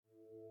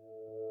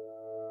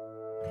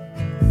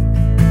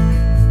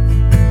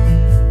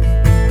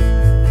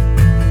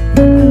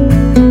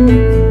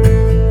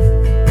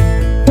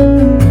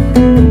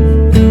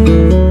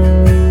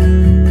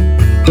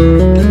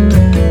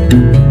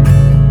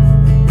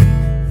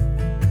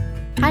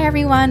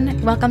everyone.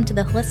 Welcome to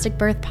the Holistic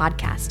Birth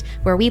Podcast,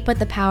 where we put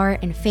the power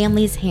in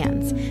families'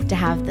 hands to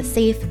have the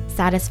safe,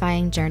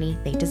 satisfying journey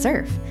they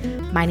deserve.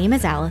 My name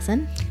is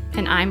Allison.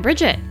 And I'm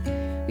Bridget.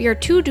 We are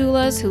two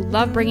doulas who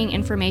love bringing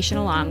information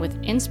along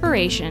with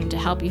inspiration to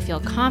help you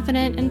feel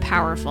confident and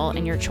powerful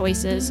in your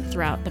choices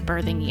throughout the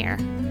birthing year.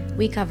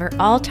 We cover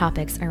all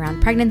topics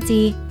around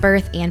pregnancy,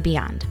 birth, and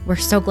beyond. We're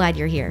so glad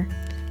you're here.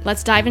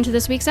 Let's dive into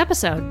this week's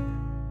episode.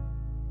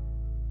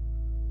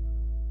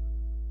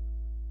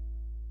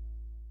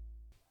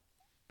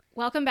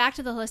 Welcome back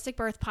to the Holistic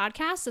Birth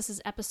Podcast. This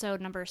is episode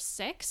number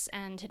 6,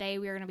 and today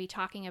we are going to be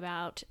talking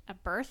about a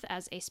birth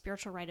as a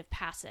spiritual rite of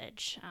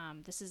passage.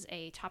 This is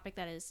a topic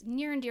that is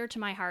near and dear to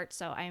my heart,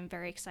 so I am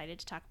very excited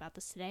to talk about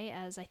this today,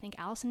 as I think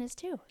Allison is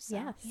too. So,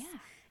 yes.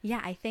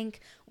 Yeah, I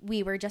think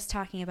we were just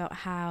talking about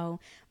how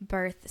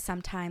birth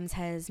sometimes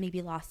has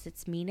maybe lost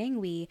its meaning.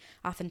 We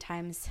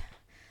oftentimes,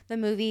 the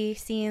movie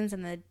scenes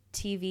and the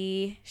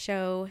TV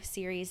show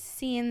series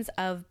scenes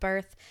of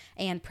birth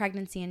and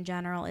pregnancy in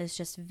general is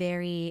just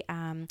very,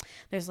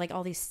 there's like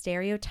all these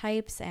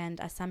stereotypes and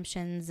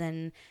assumptions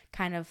and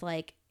kind of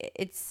like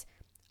it's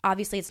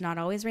not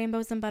always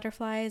rainbows and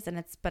butterflies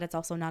but it's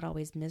also not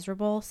always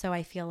miserable. So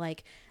I feel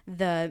like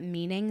the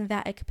meaning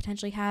that it could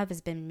potentially have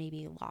has been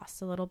maybe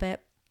lost a little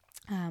bit,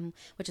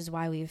 which is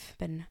why we've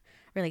been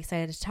really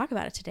excited to talk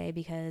about it today,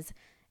 because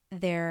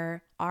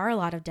there are a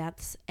lot of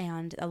depths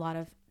and a lot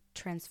of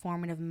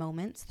transformative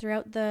moments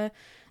throughout the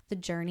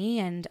journey,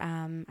 and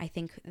I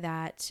think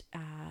that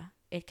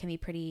it can be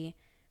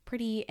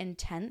pretty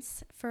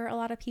intense for a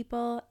lot of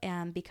people,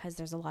 because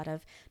there's a lot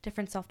of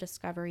different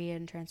self-discovery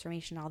and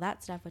transformation, all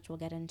that stuff, which we'll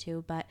get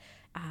into. But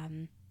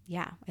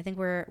I think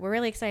we're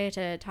really excited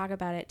to talk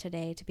about it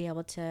today, to be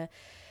able to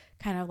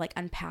kind of like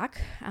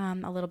unpack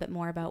a little bit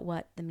more about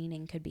what the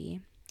meaning could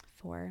be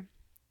for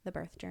the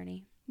birth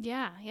journey.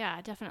 Yeah,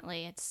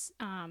 definitely. It's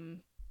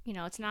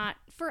it's not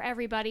for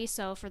everybody.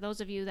 So for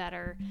those of you that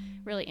are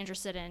really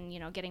interested in,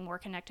 getting more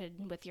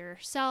connected with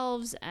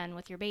yourselves and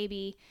with your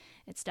baby,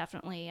 it's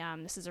definitely,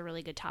 this is a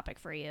really good topic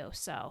for you.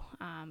 So,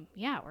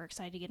 we're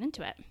excited to get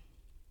into it.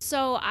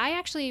 So I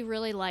actually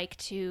really like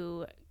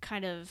to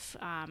kind of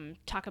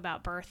talk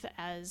about birth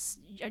as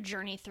a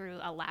journey through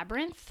a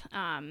labyrinth.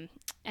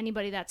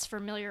 Anybody that's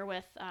familiar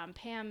with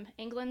Pam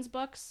England's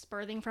books,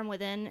 Birthing from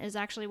Within is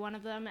actually one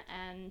of them,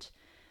 and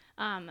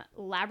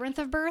Labyrinth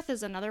of Birth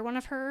is another one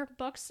of her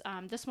books.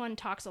 This one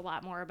talks a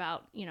lot more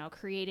about,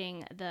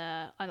 creating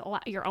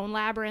your own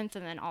labyrinth,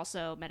 and then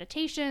also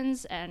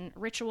meditations and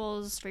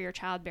rituals for your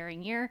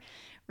childbearing year.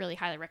 Really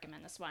highly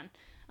recommend this one,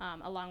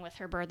 along with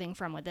her Birthing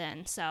from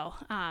Within. So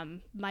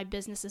my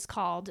business is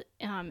called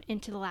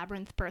Into the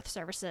Labyrinth Birth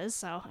Services.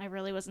 So I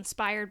really was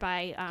inspired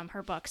by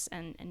her books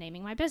and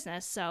naming my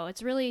business. So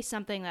it's really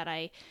something that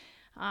I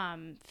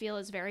feel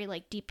is very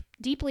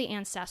deeply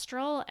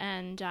ancestral,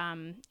 and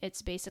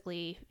it's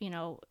basically,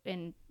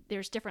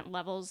 there's different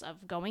levels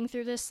of going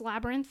through this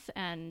labyrinth,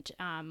 and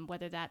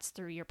whether that's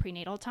through your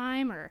prenatal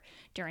time or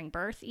during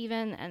birth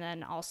even, and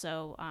then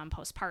also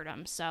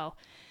postpartum. So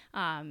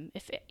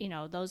if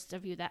those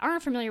of you that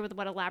aren't familiar with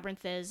what a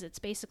labyrinth is, it's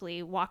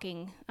basically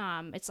walking,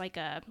 it's like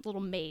a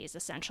little maze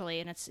essentially,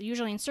 and it's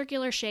usually in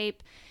circular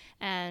shape.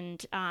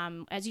 And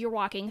as you're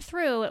walking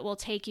through, it will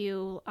take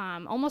you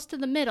almost to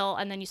the middle,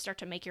 and then you start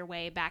to make your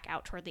way back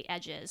out toward the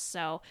edges.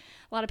 So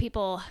a lot of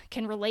people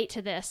can relate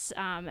to this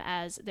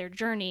as their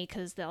journey,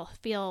 because they'll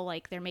feel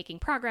like they're making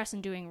progress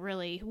and doing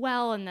really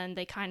well, and then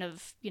they kind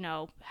of,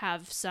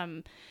 have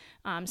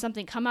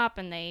something come up,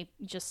 and they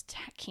just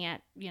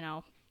can't,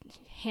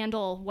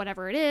 handle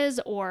whatever it is,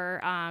 or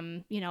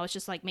it's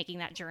just like making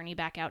that journey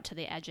back out to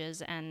the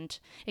edges, and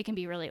it can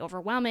be really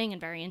overwhelming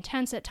and very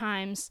intense at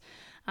times.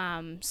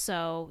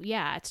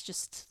 It's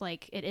just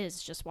like, it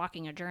is just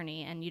walking a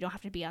journey, and you don't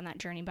have to be on that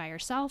journey by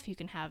yourself. You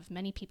can have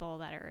many people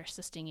that are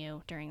assisting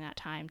you during that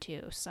time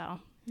too. So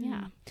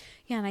yeah.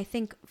 And I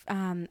think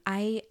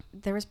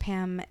there was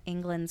Pam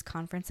England's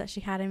conference that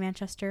she had in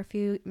Manchester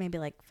maybe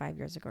like 5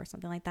 years ago or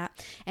something like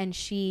that, and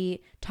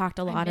she talked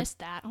a lot. I missed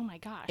that. Oh my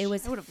gosh, I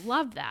would have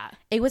loved that.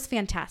 It was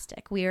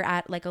fantastic. We were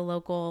at like a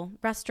local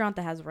restaurant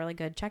that has really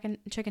good chicken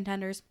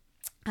tenders.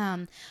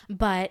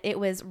 But it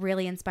was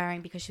really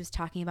inspiring because she was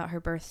talking about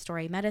her birth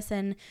story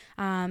medicine,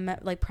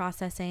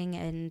 processing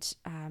and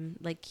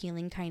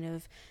healing kind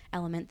of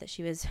element that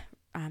she was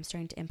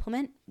starting to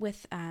implement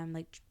with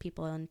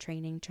people in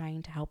training,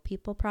 trying to help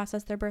people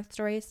process their birth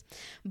stories.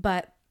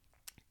 But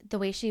the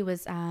way she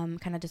was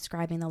kind of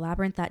describing the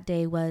labyrinth that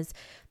day was,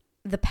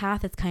 the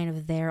path is kind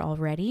of there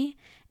already,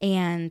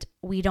 and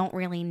we don't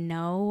really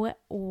know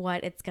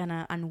what it's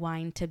gonna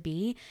unwind to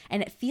be,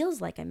 and it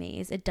feels like a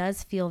maze. It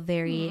does feel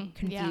very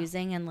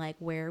confusing and like,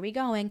 where are we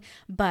going?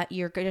 But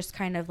you're just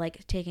kind of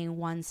like taking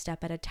one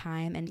step at a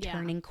time and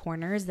turning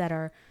corners that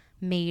are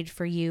made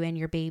for you and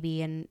your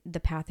baby and the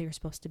path you're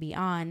supposed to be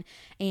on.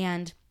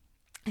 And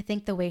I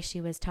think the way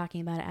she was talking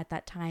about it at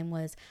that time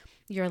was,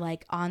 you're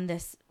like on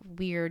this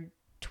weird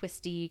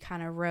twisty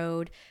kind of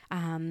road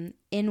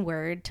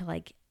inward to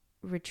like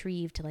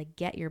retrieve to like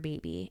get your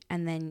baby,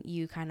 and then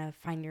you kind of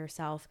find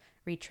yourself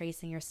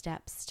retracing your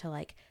steps to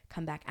like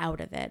come back out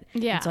of it.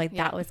 Yeah. And so like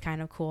that was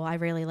kind of cool. I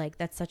really like,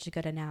 that's such a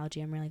good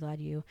analogy. I'm really glad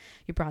you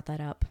brought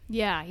that up.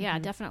 Yeah,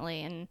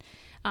 definitely.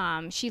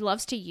 And she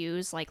loves to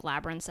use like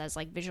labyrinths as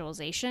like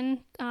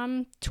visualization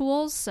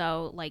tools.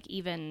 So like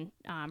even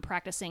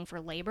practicing for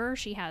labor,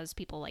 she has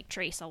people like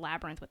trace a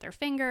labyrinth with their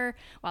finger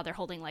while they're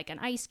holding like an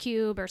ice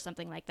cube or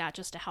something like that,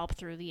 just to help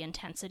through the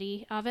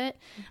intensity of it.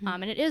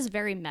 And it is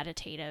very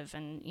meditative,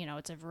 and you know,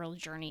 it's a real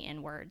journey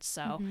inwards.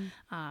 So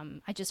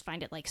I just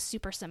find it like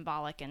super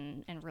symbolic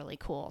and really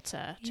cool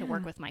to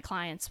work with my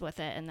clients with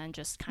it, and then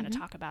just kind of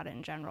talk about it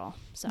in general.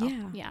 So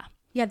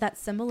yeah, that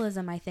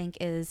symbolism, I think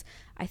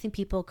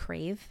people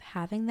crave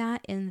having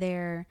that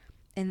in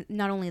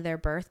not only their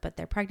birth, but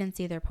their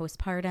pregnancy, their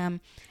postpartum.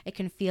 It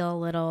can feel a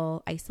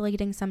little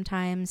isolating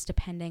sometimes,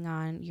 depending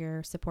on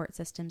your support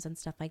systems and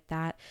stuff like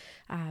that.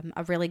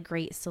 A really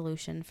great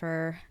solution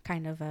for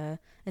kind of a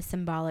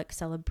symbolic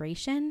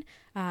celebration.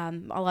 A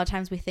lot of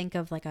times we think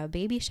of like a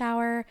baby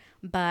shower,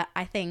 but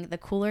I think the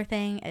cooler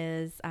thing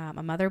is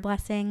a mother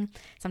blessing.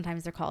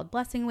 Sometimes they're called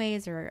blessing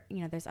ways, or, you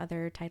know, there's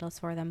other titles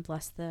for them,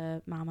 bless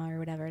the mama or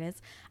whatever it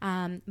is.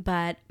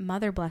 But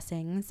mother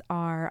blessings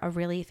are a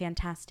really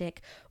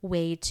fantastic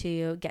way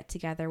to get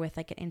together with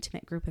like an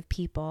intimate group of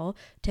people,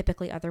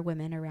 typically other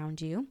women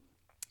around you.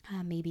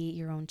 Maybe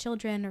your own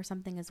children or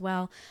something as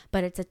well.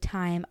 But it's a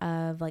time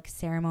of like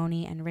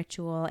ceremony and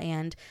ritual,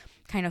 and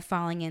kind of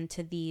falling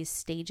into these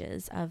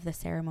stages of the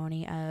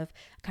ceremony of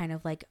kind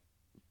of like,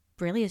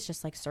 really it's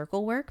just like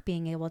circle work,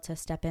 being able to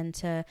step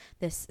into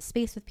this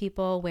space with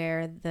people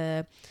where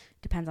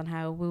depends on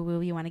how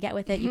woo-woo you want to get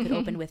with it. You could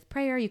open with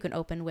prayer, you can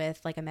open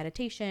with like a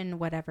meditation,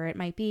 whatever it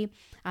might be.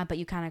 But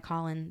you kind of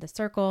call in the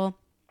circle.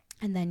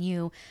 And then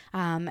you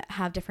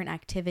have different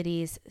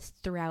activities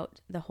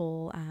throughout the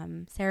whole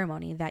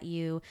ceremony that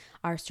you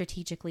are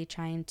strategically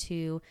trying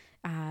to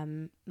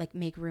like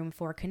make room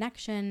for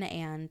connection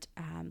and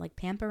like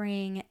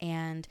pampering,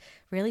 and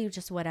really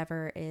just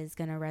whatever is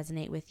going to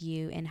resonate with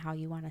you and how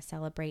you want to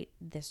celebrate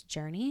this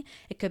journey.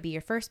 It could be your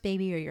first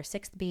baby or your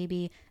sixth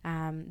baby.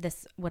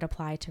 This would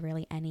apply to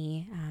really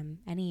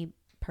any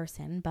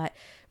person, but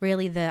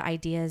really the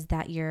idea is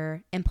that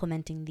you're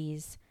implementing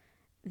these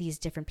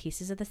different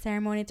pieces of the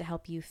ceremony to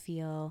help you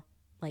feel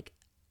like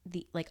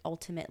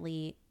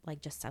ultimately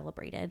like just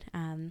celebrated.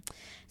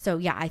 So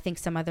yeah, I think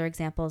some other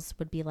examples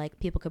would be like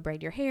people could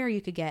braid your hair,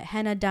 you could get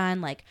henna done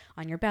like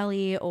on your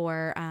belly,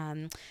 or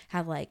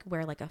have like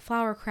wear like a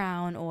flower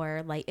crown,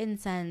 or light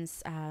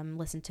incense,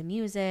 listen to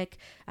music.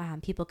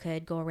 People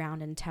could go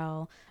around and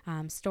tell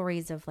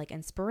stories of like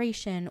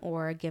inspiration,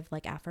 or give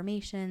like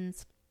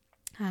affirmations.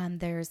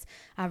 There's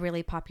a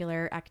really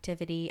popular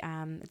activity.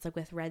 It's like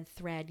with red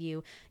thread,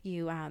 you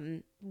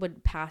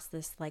would pass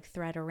this like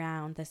thread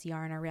around, this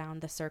yarn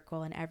around the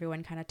circle, and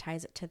everyone kind of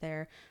ties it to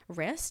their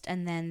wrist,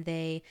 and then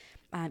they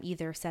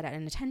either set out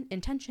an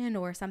intention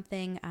or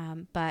something,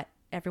 but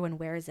everyone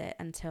wears it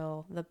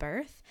until the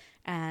birth.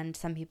 And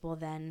some people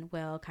then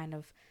will kind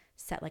of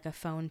set like a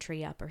phone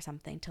tree up or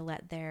something to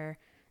let their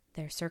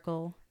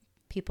circle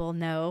people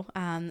know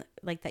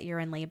like that you're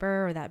in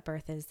labor or that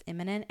birth is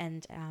imminent,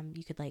 and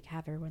you could like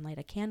have everyone light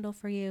a candle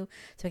for you,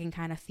 so it can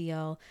kind of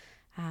feel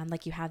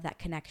like you have that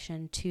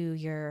connection to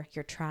your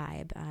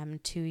tribe,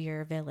 to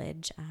your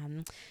village,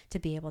 to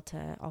be able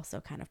to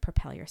also kind of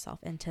propel yourself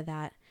into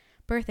that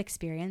birth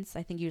experience.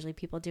 I think usually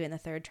people do it in the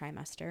third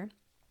trimester.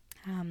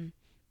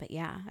 But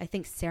yeah, I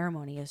think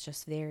ceremony is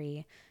just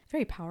very,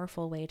 very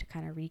powerful way to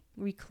kind of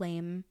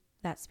reclaim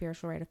that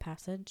spiritual rite of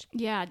passage.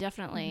 Yeah,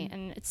 definitely.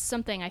 And it's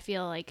something I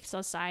feel like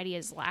society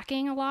is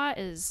lacking a lot,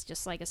 is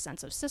just like a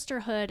sense of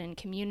sisterhood and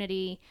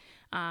community.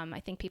 I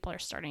think people are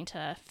starting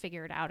to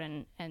figure it out,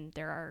 and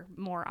there are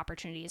more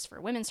opportunities for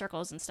women's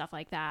circles and stuff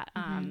like that.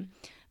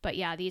 But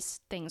yeah, these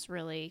things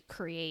really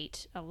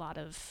create a lot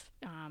of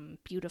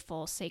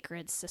beautiful,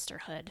 sacred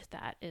sisterhood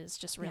that is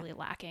just really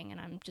lacking. And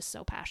I'm just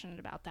so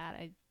passionate about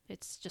that.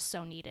 It's just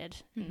so needed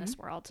in this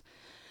world.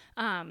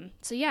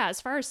 So yeah,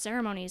 as far as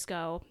ceremonies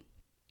go,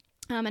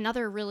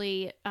 another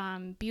really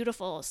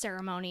beautiful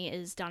ceremony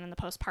is done in the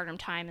postpartum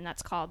time, and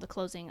that's called the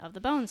closing of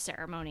the bones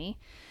ceremony.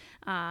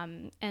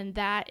 And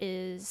that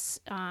is,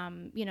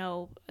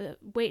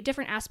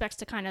 different aspects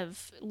to kind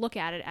of look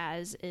at it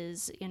as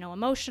is,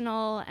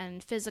 emotional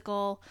and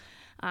physical.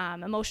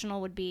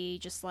 Emotional would be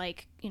just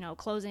like,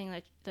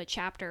 closing the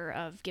chapter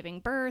of giving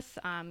birth.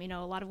 A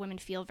lot of women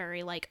feel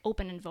very like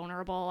open and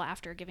vulnerable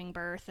after giving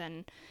birth,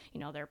 and,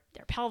 their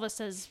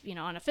pelvis is,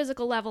 on a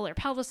physical level, their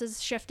pelvis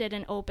is shifted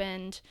and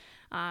opened,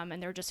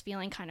 and they're just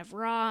feeling kind of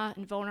raw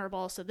and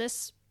vulnerable. So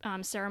this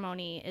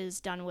ceremony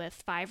is done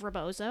with 5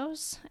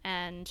 rebozos,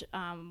 and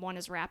one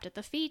is wrapped at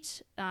the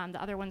feet,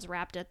 the other one's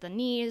wrapped at the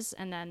knees,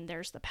 and then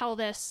there's the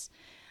pelvis,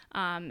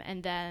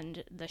 and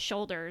then the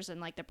shoulders and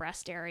like the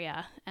breast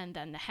area, and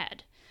then the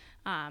head.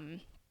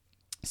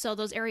 So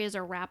those areas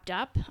are wrapped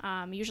up.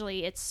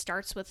 Usually it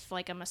starts with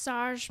like a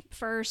massage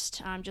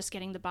first, just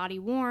getting the body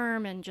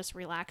warm and just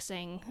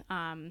relaxing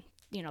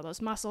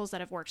those muscles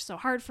that have worked so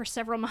hard for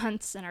several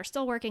months and are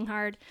still working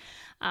hard.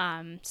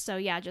 So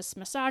yeah, just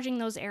massaging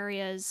those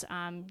areas.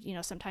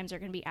 Sometimes there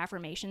can be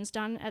affirmations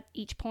done at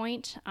each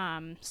point.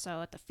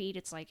 So at the feet,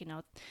 it's like,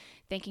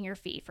 thanking your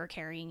feet for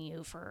carrying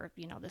you for,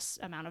 this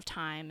amount of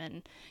time,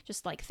 and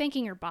just like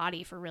thanking your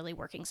body for really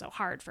working so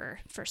hard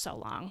for so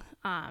long.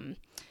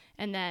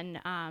 And then,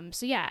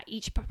 so yeah,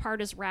 each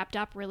part is wrapped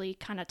up really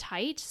kind of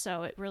tight.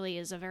 So it really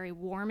is a very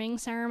warming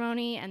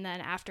ceremony. And then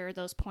after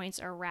those points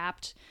are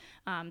wrapped,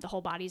 the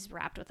whole body's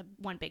wrapped with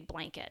one big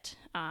blanket.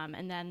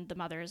 And then the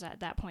mother is at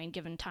that point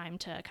given time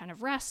to kind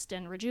of rest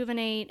and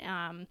rejuvenate.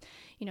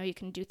 You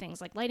can do things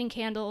like lighting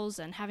candles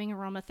and having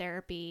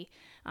aromatherapy,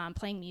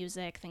 playing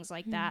music, things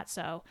like that.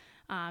 So,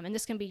 and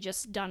this can be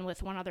just done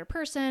with one other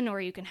person,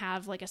 or you can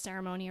have like a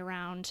ceremony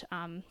around.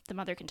 The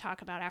mother can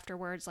talk about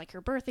afterwards, like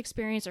her birth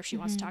experience, or if she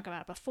wants to talk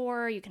about it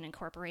before. You can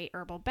incorporate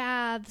herbal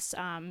baths.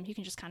 You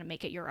can just kind of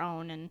make it your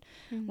own, and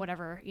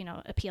whatever,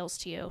 appeals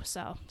to you.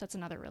 So that's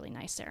another really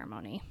nice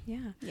ceremony.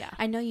 Yeah.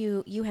 I know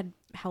you had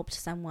helped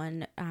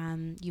someone.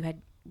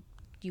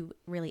 You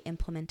really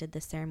implemented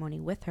this ceremony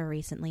with her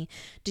recently.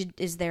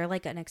 Is there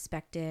like an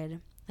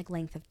expected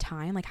length of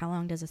time? Like how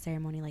long does a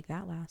ceremony like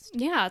that last?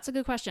 Yeah, it's a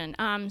good question.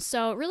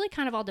 So it really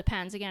kind of all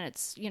depends. Again,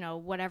 it's,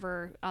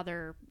 whatever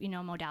other,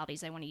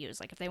 modalities they want to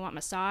use. Like if they want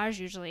massage,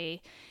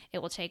 usually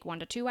it will take 1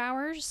 to 2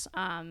 hours.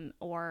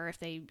 Or if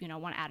they,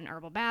 want to add an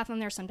herbal bath on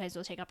there, sometimes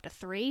it'll take up to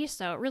 3.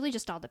 So it really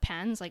just all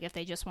depends. Like if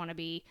they just want to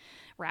be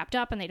wrapped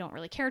up and they don't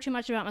really care too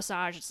much about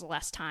massage, it's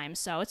less time.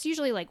 So it's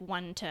usually like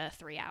 1 to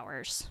 3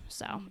 hours.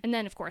 So, and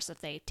then of course,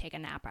 if they take a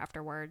nap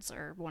afterwards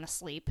or want to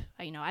sleep,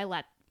 I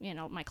let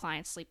my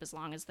clients sleep as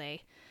long as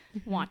they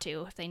want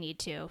to, if they need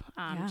to,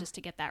 just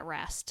to get that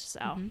rest.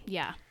 So,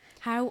 yeah.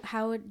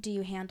 How do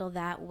you handle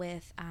that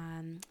with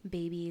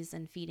babies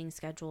and feeding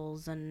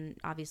schedules? And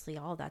obviously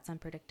all that's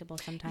unpredictable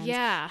sometimes.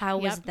 Yeah. How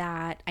was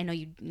that? I know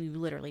you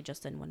literally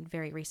just did one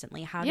very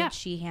recently. How did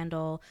she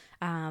handle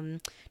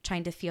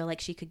trying to feel like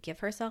she could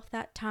give herself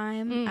that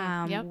time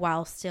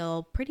while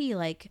still pretty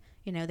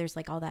there's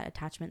like all that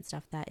attachment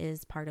stuff that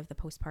is part of the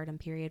postpartum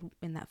period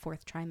in that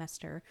 4th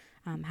trimester.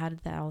 How did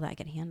all that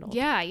get handled?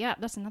 Yeah.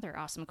 That's another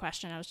awesome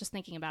question. I was just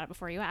thinking about it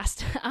before you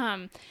asked.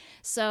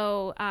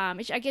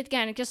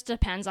 It just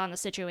depends on the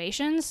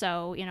situation.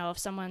 So, if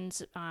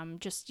someone's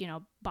just,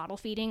 bottle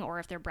feeding, or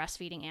if they're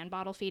breastfeeding and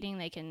bottle feeding,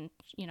 they can,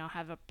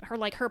 have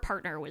her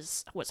partner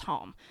was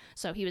home.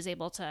 So he was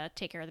able to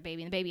take care of the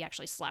baby, and the baby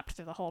actually slept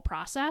through the whole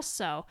process.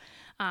 So,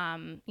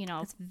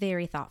 It's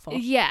very thoughtful.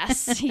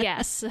 Yes,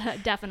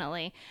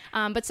 definitely.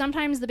 But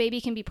sometimes the baby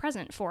can be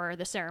present for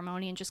the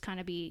ceremony and just kind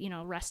of be,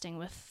 resting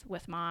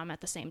with mom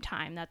at the same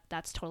time.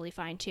 That's totally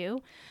fine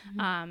too.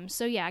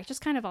 So yeah, it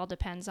just kind of all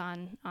depends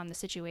on the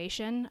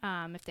situation.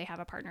 If they have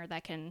a partner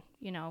that can,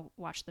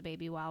 watch the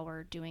baby while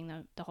we're doing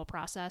the whole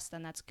process,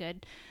 then that's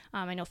good.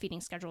 I know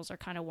feeding schedules are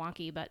kind of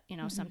wonky, but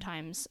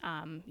sometimes,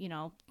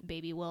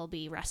 baby will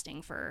be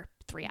resting for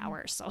 3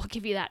 hours. So I'll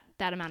give you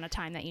that amount of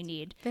time that you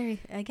need.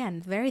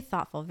 Very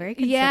thoughtful, very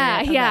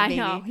considerate. Yeah, I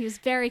know. He was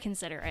very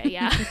considerate.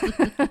 Yeah.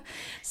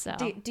 So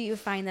do you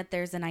find that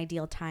there's an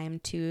ideal time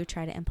to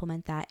try to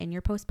implement that in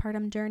your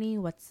postpartum journey?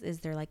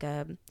 Is there like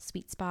a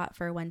sweet spot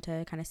for when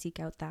to kind of seek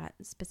out that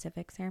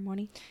specific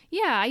ceremony?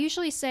 Yeah, I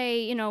usually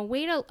say,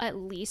 wait at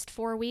least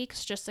 4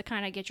 weeks just to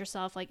kind of get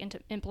yourself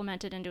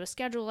implemented into a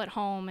schedule at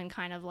home and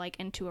kind of like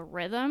into a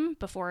rhythm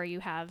before you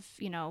have,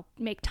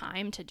 make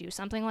time to do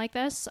something like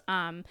this.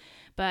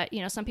 But,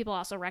 some people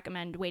also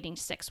recommend waiting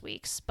 6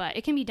 weeks, but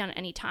it can be done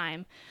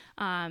anytime.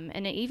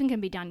 And it even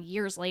can be done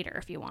years later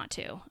if you want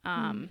to.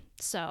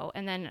 So,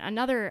 and then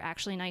another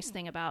actually nice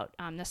thing about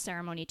this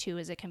ceremony too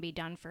is it can be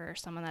done for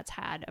someone that's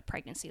had a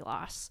pregnancy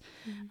loss.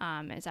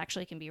 It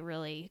actually can be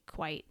really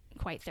quite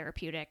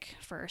therapeutic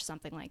for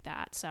something like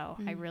that. So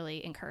I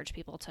really encourage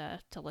people to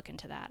look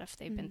into that if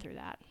they've been through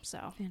that.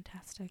 So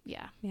fantastic.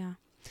 Yeah.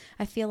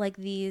 I feel like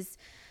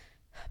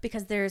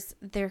because there's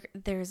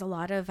a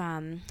lot of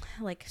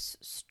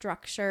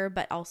structure,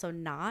 but also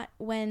not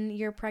when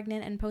you're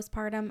pregnant and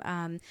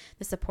postpartum.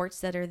 The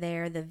supports that are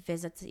there, the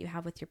visits that you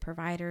have with your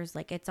providers,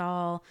 it's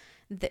all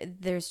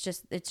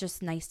it's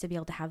just nice to be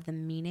able to have the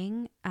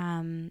meaning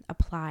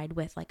applied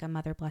with like a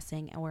mother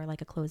blessing or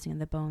like a closing of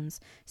the bones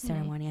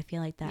ceremony. I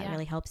feel like that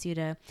really helps you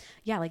to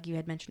like you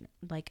had mentioned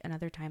like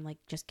another time, like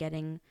just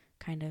getting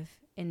kind of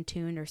in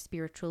tune or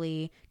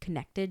spiritually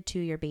connected to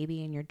your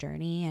baby and your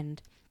journey.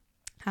 And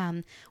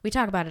we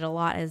talk about it a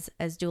lot as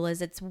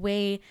doulas. It's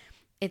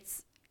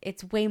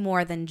way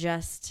more than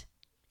just,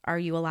 are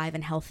you alive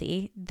and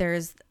healthy?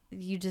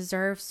 You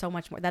deserve so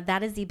much more.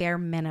 That is the bare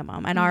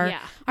minimum. And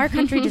our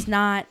country does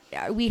not,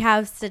 we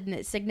have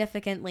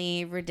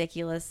significantly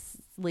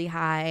ridiculously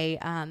high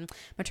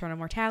maternal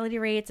mortality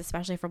rates,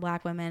 especially for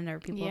Black women or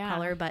people of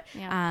color. But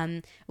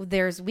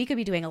we could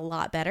be doing a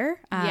lot better.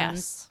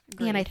 Yes.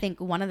 And I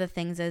think one of the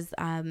things is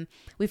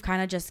we've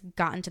kind of just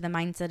gotten to the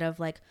mindset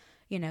of like,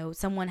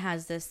 someone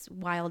has this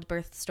wild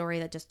birth story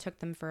that just took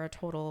them for a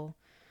total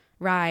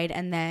ride.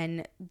 And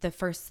then the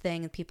first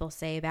thing people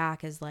say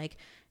back is like,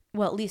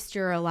 well, at least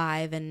you're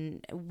alive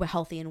and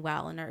healthy and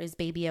well, and is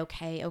baby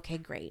okay? Okay,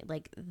 great.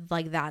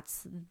 Like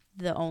that's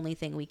the only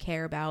thing we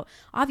care about.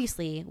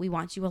 Obviously, we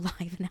want you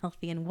alive and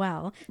healthy and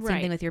well.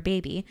 Same thing with your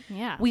baby.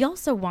 Yeah. We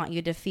also want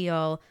you to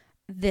feel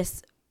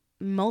this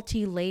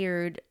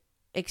multi-layered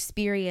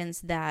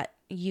experience that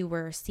you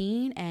were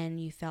seen and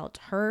you felt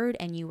heard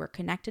and you were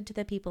connected to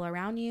the people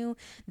around you,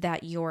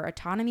 that your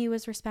autonomy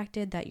was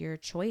respected, that your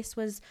choice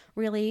was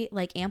really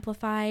like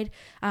amplified.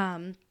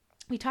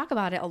 We talk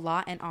about it a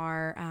lot in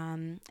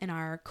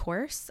our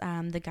course,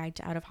 the Guide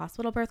to Out of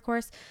Hospital Birth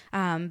course.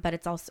 But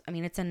it's also, I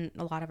mean, it's in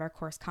a lot of our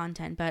course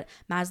content, but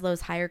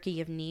Maslow's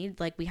hierarchy of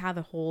need, like we have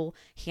a whole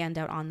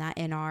handout on that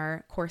in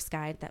our course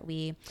guide that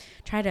we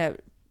try to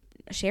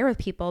share with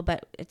people,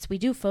 but we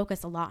do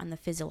focus a lot on the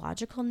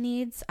physiological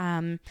needs.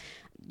 Were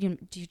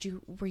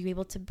you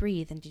able to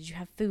breathe, and did you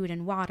have food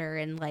and water,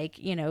 and like,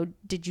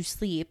 did you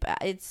sleep?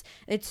 It's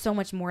so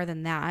much more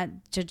than that.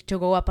 To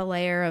go up a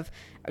layer of,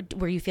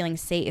 were you feeling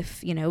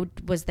safe?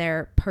 Was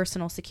there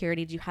personal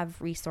security? Did you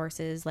have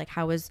resources? Like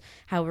how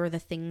were the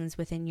things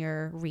within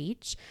your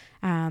reach?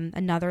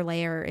 Another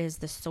layer is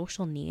the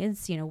social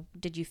needs.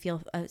 Did you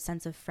feel a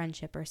sense of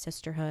friendship or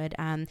sisterhood?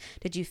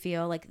 Did you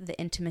feel like the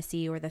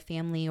intimacy or the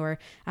family or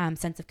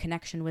sense of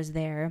connection was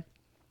there?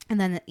 And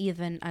then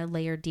even a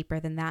layer deeper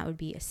than that would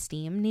be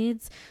esteem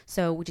needs.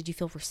 So did you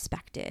feel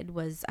respected?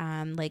 Was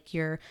like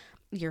your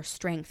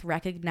strength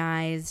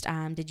recognized?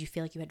 Did you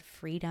feel like you had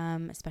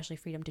freedom, especially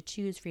freedom to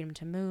choose, freedom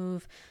to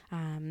move?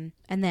 And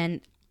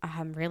then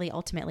really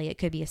ultimately it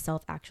could be a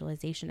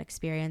self-actualization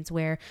experience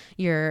where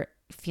you're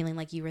feeling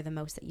like you were the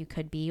most that you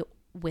could be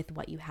with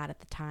what you had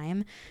at the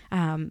time.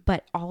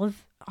 But all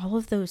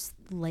of those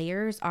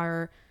layers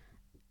are,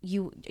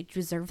 you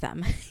deserve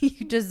them.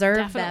 You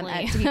deserve Definitely.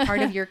 them to be part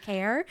of your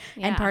care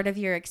Yeah. and part of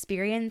your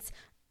experience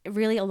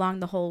really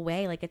along the whole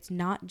way. Like it's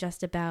not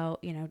just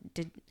about, you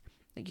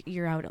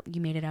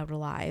made it out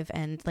alive.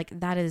 And like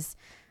that is,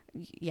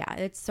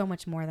 it's so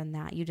much more than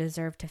that. You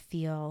deserve to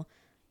feel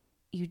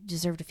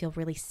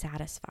really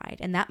satisfied.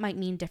 And that might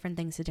mean different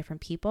things to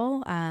different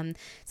people.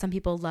 Some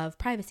people love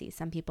privacy.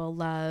 Some people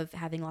love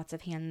having lots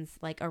of hands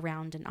like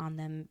around and on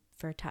them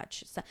for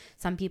touch. So,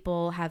 some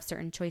people have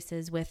certain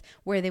choices with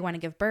where they want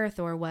to give birth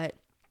or what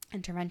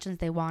interventions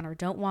they want or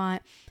don't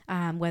want,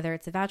 whether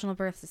it's a vaginal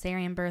birth,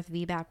 cesarean birth,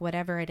 VBAC,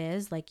 whatever it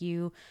is. Like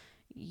you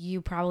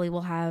probably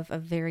will have a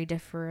very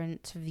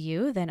different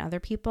view than other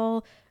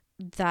people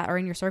that are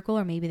in your circle,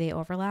 or maybe they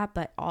overlap,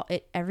 but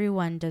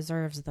everyone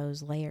deserves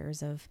those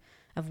layers of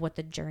what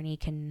the journey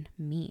can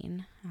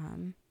mean.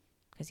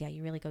 Because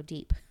you really go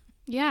deep.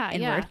 Yeah,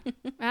 inward.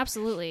 yeah,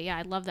 absolutely. Yeah,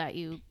 I love that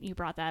you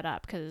brought that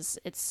up, because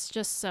it's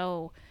just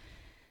so,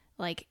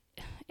 like,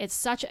 it's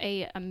such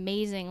a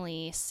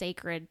amazingly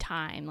sacred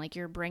time. Like,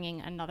 you're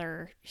bringing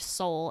another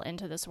soul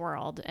into this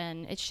world,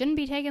 and it shouldn't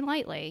be taken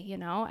lightly,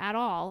 at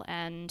all.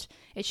 And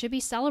it should be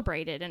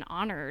celebrated and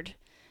honored.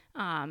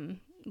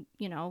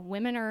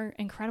 Women are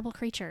incredible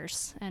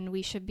creatures, and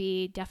we should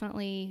be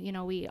definitely,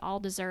 we all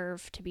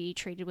deserve to be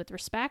treated with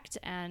respect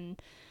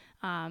and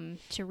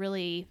to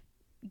really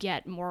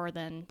get more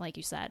than, like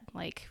you said,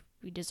 like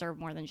we deserve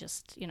more than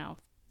just,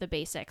 the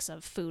basics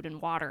of food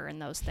and water and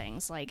those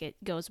things. Like it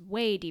goes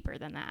way deeper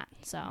than that.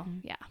 So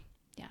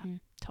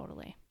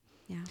totally.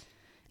 Yeah.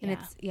 And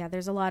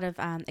there's a lot of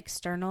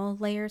external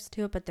layers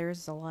to it, but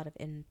there's a lot of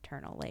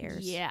internal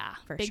layers. Yeah,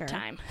 for big sure.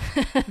 Time.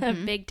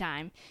 Big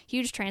time.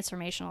 Huge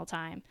transformational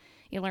time.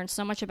 You learn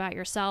so much about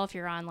yourself.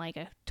 You're on like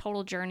a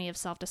total journey of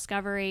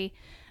self-discovery.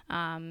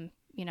 I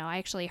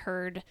actually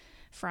heard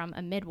from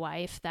a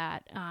midwife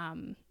that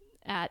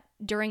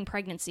during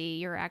pregnancy,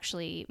 you're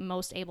actually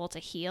most able to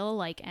heal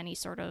like any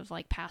sort of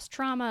like past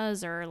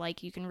traumas, or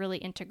like you can really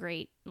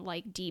integrate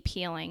like deep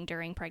healing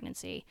during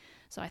pregnancy.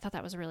 So I thought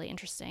that was really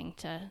interesting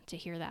to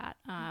hear that.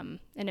 And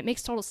it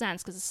makes total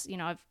sense, because,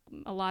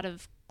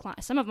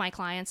 some of my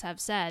clients have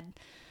said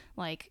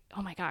like,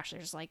 oh my gosh,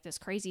 there's like this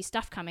crazy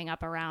stuff coming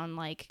up around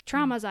like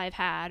traumas I've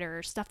had,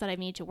 or stuff that I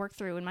need to work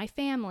through in my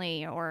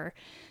family, or,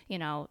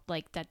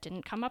 like that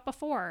didn't come up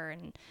before.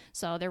 And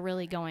so they're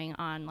really going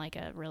on like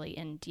a really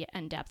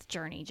in-depth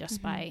journey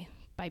just by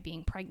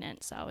being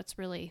pregnant. So it's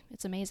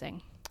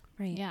amazing.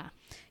 Right. Yeah.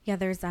 Yeah.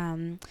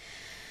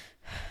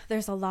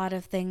 There's a lot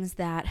of things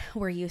that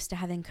we're used to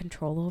having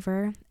control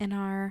over in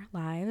our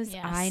lives.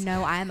 Yes. I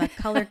know I'm a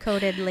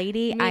color-coded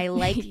lady. I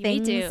like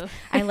things. Me too.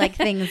 I like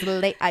things.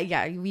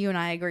 You and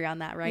I agree on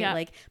that, right? Yeah.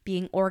 Like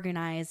being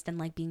organized and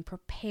like being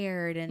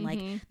prepared, and like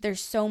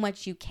there's so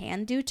much you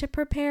can do to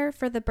prepare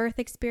for the birth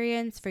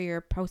experience, for your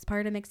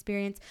postpartum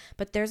experience,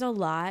 but there's a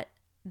lot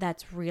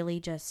that's really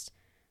just,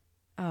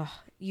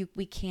 you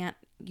can't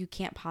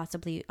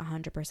possibly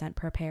 100%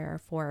 prepare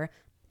for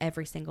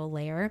every single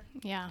layer.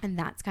 Yeah. And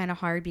that's kind of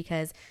hard,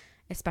 because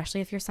especially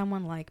if you're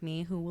someone like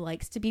me who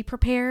likes to be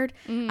prepared,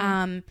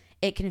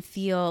 it can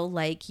feel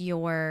like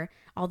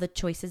all the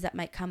choices that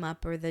might come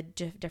up, or the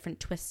different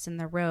twists in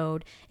the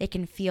road, it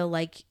can feel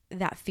like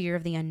that fear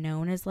of the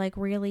unknown is like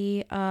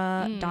really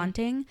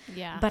daunting.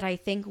 Yeah. But I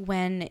think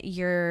when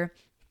you're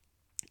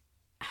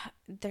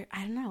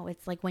I don't know.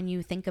 It's like when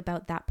you think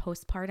about that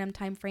postpartum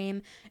time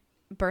frame,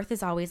 birth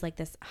is always like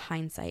this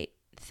hindsight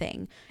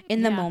thing.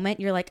 In the moment,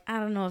 you're like, I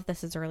don't know if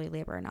this is early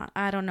labor or not.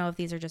 I don't know if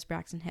these are just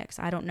Braxton Hicks.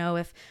 I don't know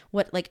if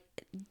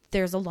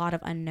there's a lot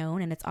of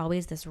unknown, and it's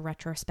always this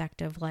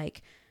retrospective,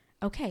 like,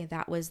 okay,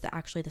 that was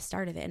actually the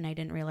start of it, and I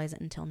didn't realize it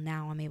until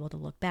now. I'm able to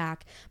look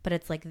back, but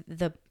it's like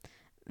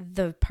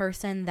the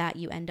person that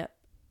you end up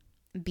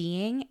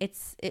being,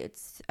 it's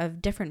a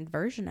different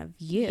version of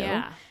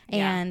you.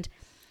 And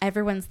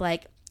everyone's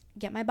like,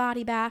 get my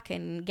body back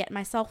and get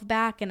myself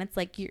back, and it's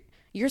like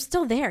you're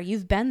still there.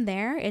 You've been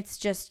there. It's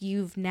just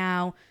you've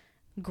now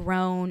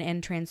grown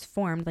and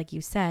transformed, like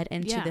you said,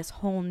 into this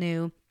whole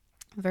new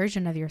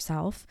version of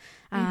yourself.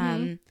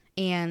 And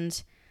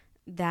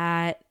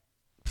that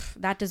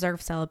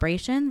deserves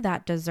celebration.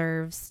 That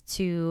deserves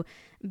to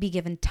be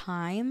given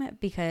time,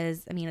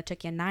 because I mean, it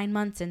took you 9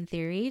 months in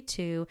theory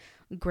to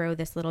grow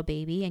this little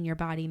baby, and your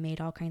body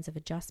made all kinds of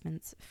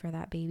adjustments for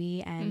that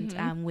baby,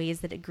 and ways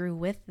that it grew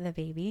with the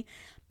baby.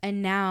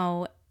 And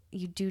now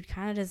you do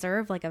kind of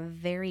deserve like a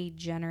very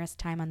generous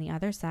time on the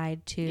other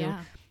side to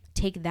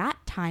take that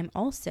time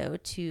also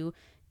to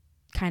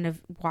kind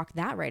of walk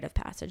that rite of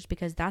passage,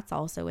 because that's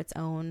also its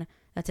own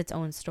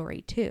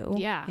story too.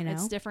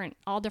 It's different,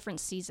 all different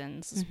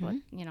seasons is what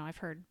I've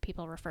heard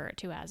people refer it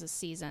to as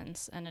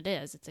seasons, and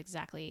it's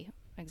exactly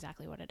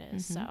what it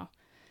is. So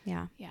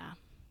yeah,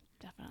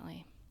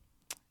 definitely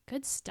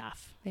good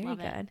stuff. Very Love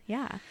good. it.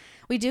 Yeah,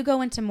 we do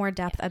go into more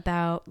depth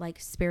about like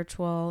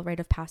spiritual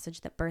rite of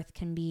passage that birth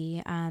can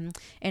be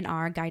in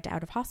our guide to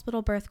out of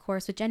hospital birth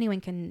course, which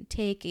anyone can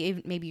take.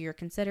 Maybe you're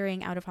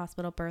considering out of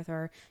hospital birth,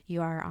 or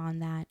you are on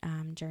that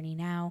journey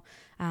now,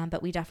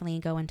 but we definitely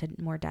go into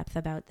more depth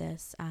about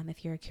this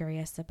if you're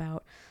curious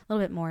about a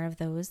little bit more of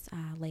those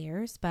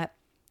layers. But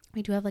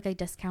we do have like a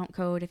discount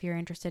code if you're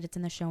interested. It's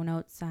in the show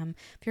notes.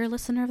 If you're a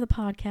listener of the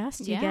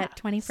podcast, you get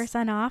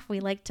 20% off. We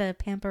like to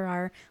pamper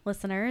our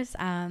listeners.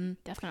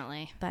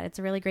 Definitely. But it's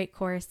a really great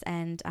course.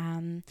 And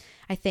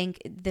I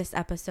think this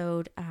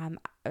episode,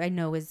 I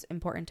know is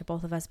important to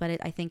both of us, but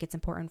I think it's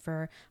important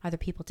for other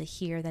people to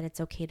hear that it's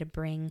okay to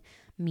bring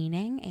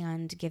meaning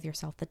and give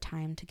yourself the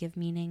time to give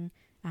meaning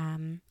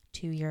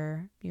to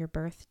your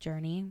birth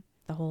journey,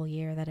 the whole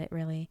year that it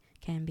really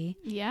can be.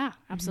 Yeah,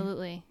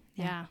 absolutely.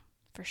 Yeah,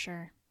 for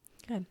sure.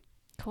 Good.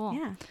 Cool.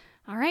 Yeah.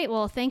 All right.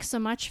 Well, thanks so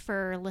much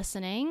for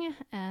listening.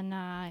 And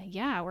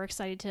we're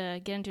excited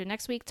to get into a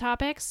next week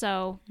topic.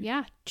 So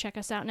check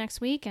us out next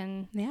week,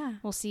 and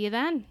we'll see you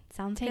then.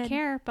 Sounds good. Take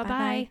care.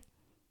 Bye-bye.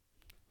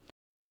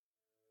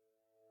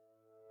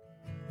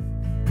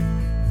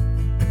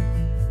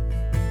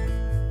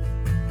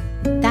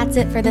 That's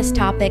it for this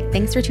topic.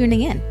 Thanks for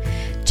tuning in.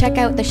 Check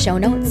out the show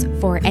notes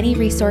for any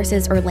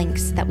resources or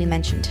links that we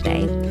mentioned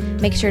today.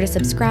 Make sure to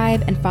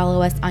subscribe and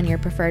follow us on your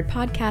preferred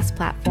podcast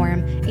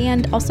platform,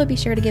 and also be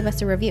sure to give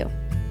us a review.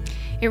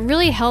 It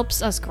really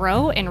helps us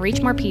grow and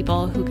reach more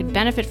people who could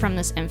benefit from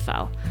this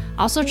info.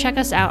 Also, check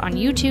us out on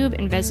YouTube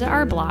and visit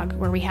our blog,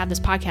 where we have this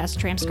podcast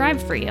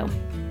transcribed for you.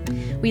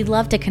 We'd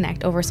love to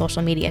connect over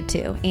social media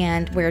too,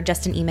 and we're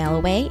just an email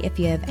away if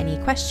you have any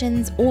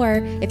questions or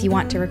if you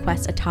want to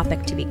request a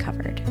topic to be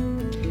covered.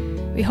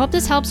 We hope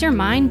this helps your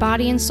mind,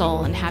 body, and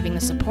soul in having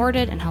the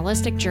supported and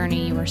holistic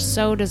journey you are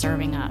so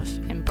deserving of.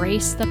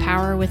 Embrace the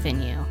power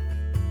within you.